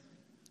 okay?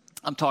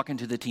 I'm talking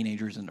to the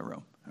teenagers in the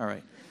room, all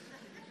right?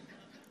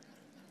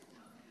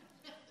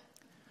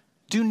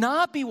 Do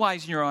not be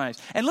wise in your own eyes.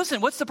 And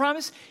listen, what's the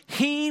promise?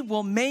 He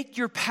will make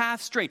your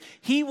path straight.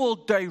 He will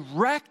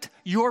direct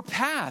your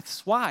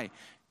paths. Why?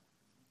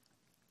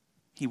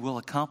 He will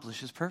accomplish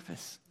his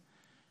purpose.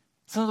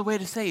 It's another way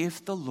to say,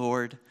 if the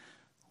Lord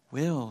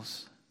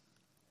wills.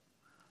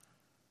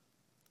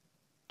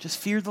 Just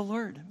fear the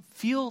Lord.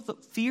 Fear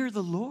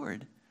the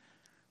Lord.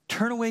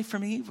 Turn away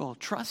from evil.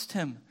 Trust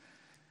him.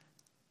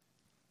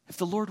 If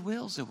the Lord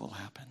wills, it will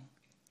happen.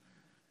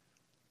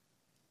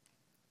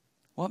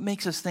 What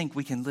makes us think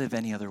we can live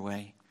any other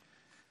way?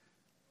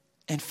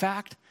 In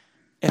fact,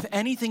 if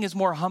anything is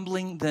more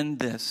humbling than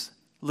this,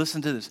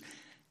 listen to this.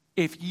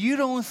 If you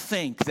don't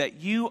think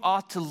that you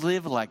ought to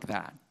live like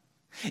that,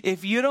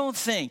 if you don't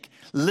think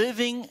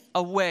living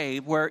a way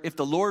where if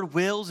the Lord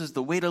wills is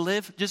the way to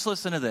live, just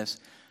listen to this.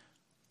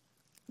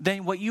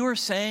 Then what you are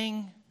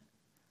saying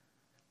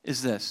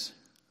is this: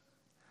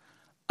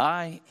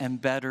 I am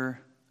better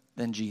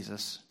than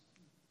Jesus.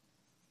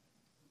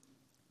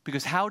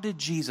 Because how did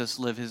Jesus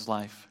live his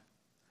life?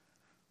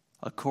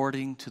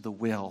 According to the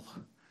will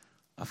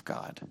of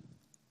God.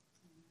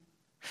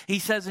 He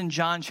says in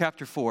John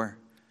chapter 4,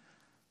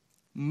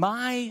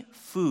 my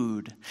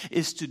food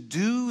is to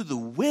do the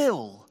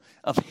will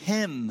of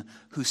him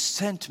who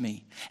sent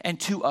me and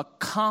to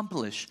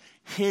accomplish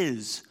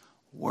his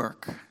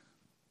work.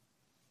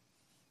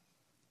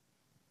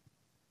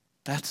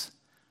 That's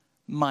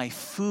my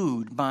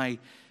food, my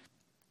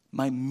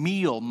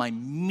meal, my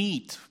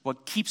meat,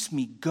 what keeps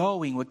me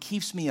going, what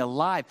keeps me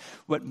alive,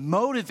 what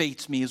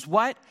motivates me is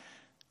what?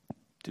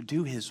 to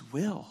do his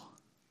will.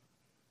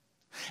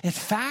 In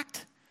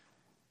fact,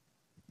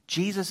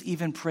 Jesus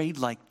even prayed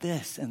like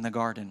this in the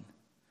garden.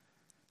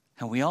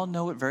 And we all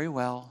know it very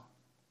well.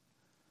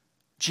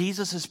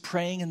 Jesus is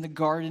praying in the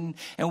garden,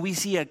 and we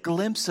see a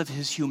glimpse of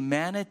his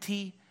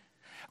humanity.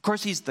 Of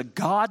course, he's the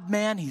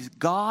God-man. He's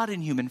God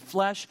in human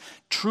flesh,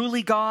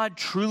 truly God,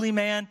 truly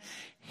man.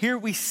 Here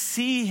we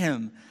see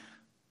him.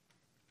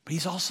 But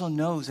he also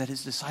knows that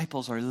his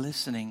disciples are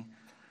listening.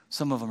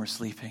 Some of them are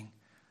sleeping.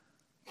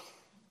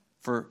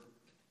 For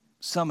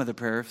some of the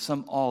prayer,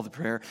 some all the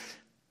prayer.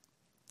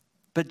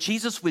 But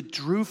Jesus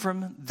withdrew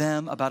from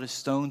them about a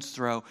stone's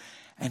throw,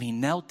 and he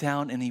knelt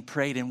down and he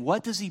prayed. And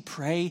what does he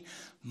pray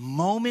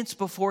moments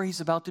before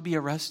he's about to be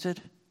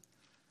arrested?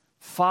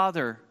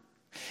 Father,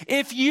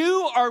 if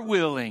you are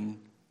willing.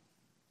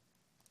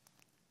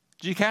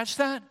 Did you catch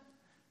that?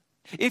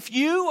 If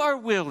you are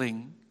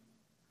willing,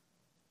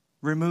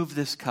 remove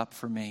this cup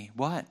from me.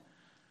 What?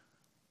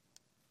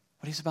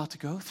 What he's about to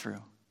go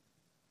through.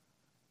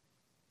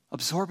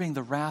 Absorbing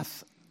the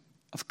wrath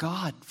of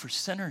God for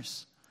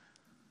sinners.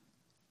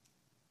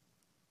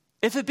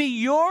 If it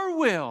be your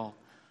will,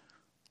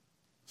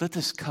 let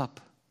this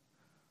cup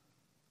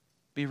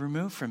be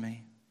removed from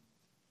me.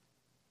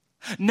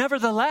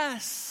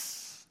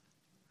 Nevertheless,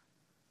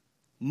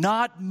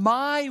 not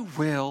my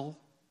will,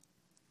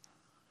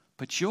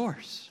 but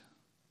yours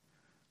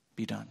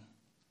be done.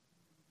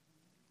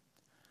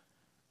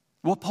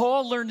 What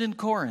Paul learned in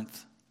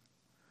Corinth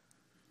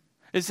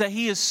is that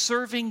he is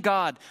serving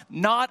God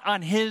not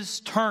on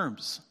his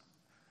terms.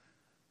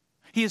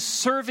 He is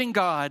serving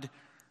God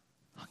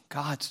on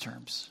God's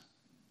terms.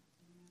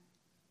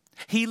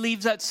 He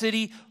leaves that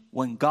city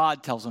when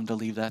God tells him to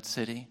leave that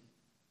city.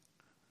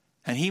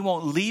 And he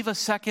won't leave a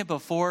second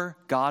before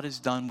God is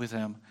done with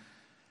him.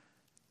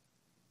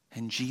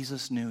 And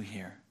Jesus knew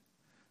here.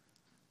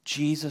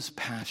 Jesus'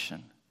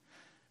 passion.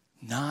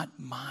 Not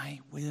my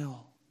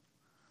will.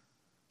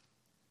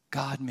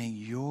 God, may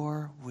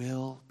your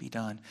will be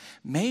done.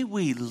 May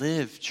we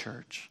live,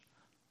 church,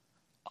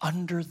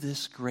 under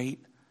this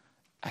great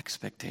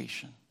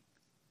expectation.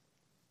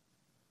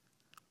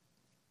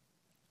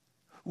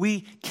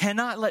 We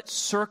cannot let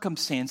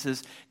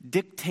circumstances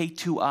dictate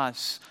to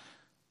us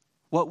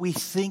what we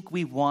think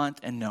we want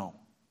and know.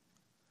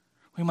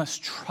 We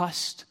must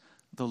trust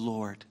the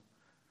Lord.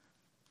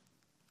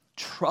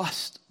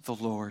 Trust the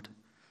Lord.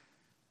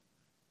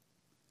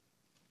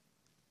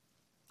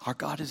 Our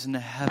God is in the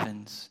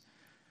heavens,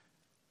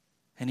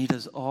 and he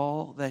does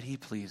all that he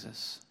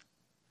pleases.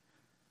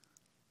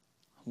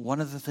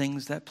 One of the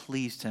things that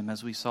pleased him,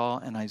 as we saw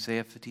in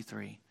Isaiah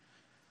 53,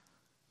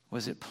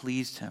 was it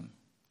pleased him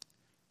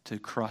to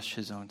crush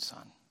his own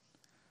son.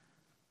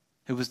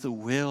 It was the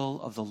will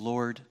of the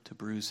Lord to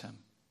bruise him,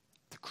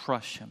 to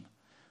crush him,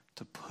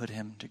 to put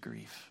him to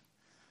grief.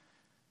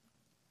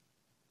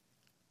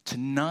 To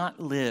not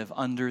live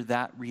under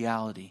that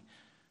reality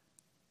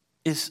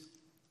is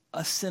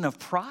a sin of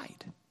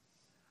pride.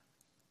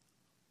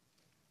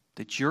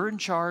 That you're in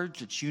charge,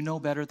 that you know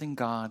better than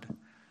God.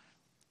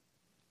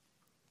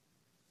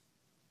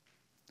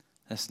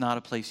 That's not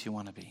a place you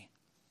want to be.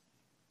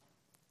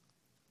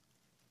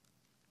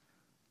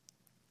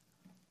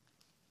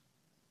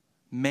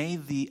 May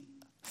the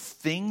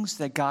things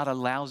that God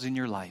allows in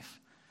your life,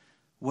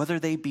 whether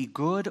they be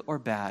good or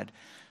bad,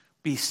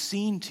 be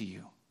seen to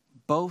you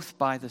both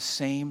by the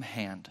same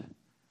hand.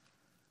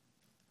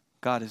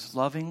 God is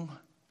loving.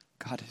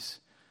 God is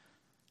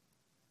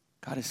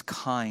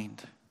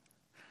kind.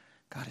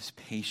 God is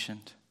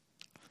patient.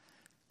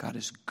 God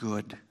is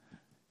good.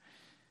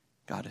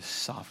 God is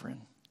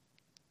sovereign.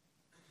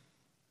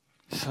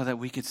 So that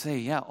we could say,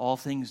 yeah, all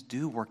things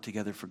do work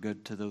together for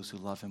good to those who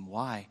love him.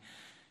 Why?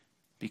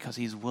 Because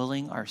he's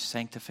willing our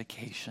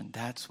sanctification.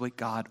 That's what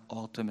God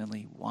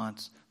ultimately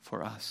wants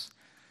for us,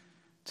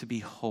 to be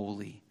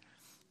holy.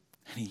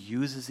 And he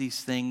uses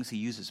these things. He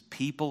uses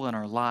people in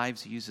our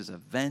lives. He uses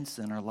events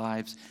in our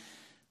lives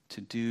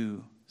to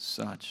do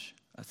such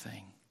a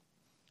thing.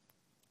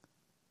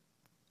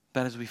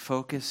 But as we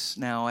focus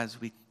now, as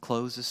we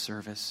close the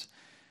service,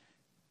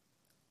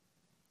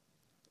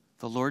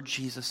 the Lord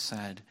Jesus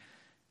said,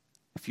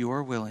 if you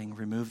are willing,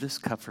 remove this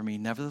cup from me.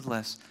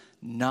 Nevertheless,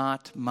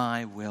 not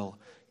my will,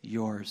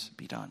 yours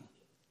be done.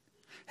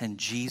 And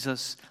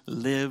Jesus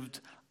lived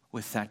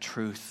with that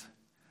truth.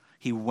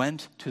 He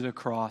went to the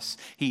cross.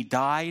 He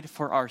died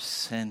for our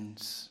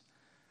sins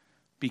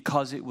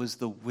because it was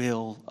the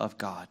will of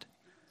God.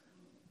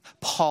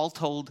 Paul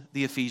told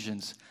the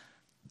Ephesians,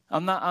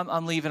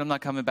 I'm leaving, I'm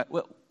not coming back.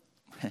 Well,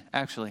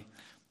 actually,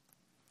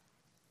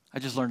 I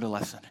just learned a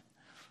lesson.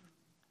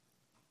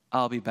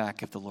 I'll be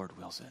back if the Lord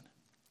wills it.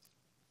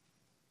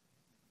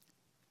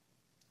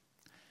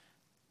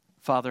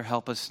 Father,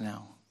 help us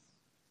now.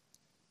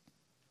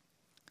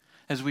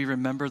 As we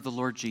remember the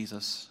Lord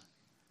Jesus,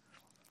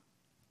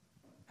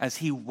 as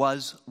he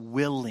was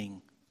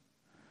willing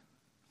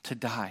to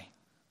die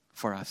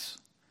for us,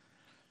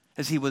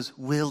 as he was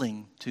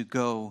willing to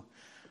go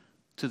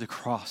to the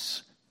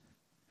cross,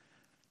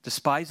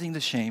 despising the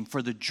shame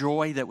for the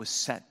joy that was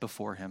set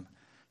before him,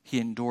 He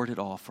endured it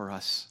all for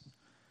us.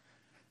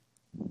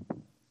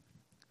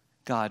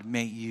 God,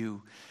 may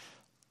you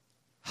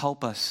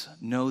help us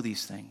know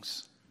these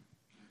things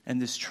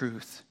and this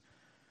truth.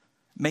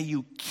 May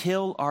you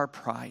kill our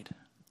pride,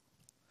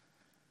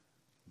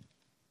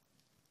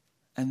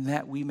 and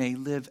that we may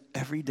live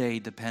every day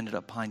dependent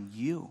upon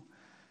you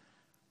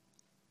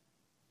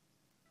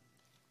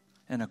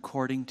and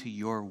according to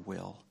your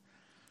will.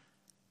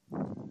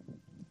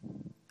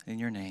 In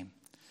your name,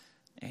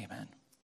 amen.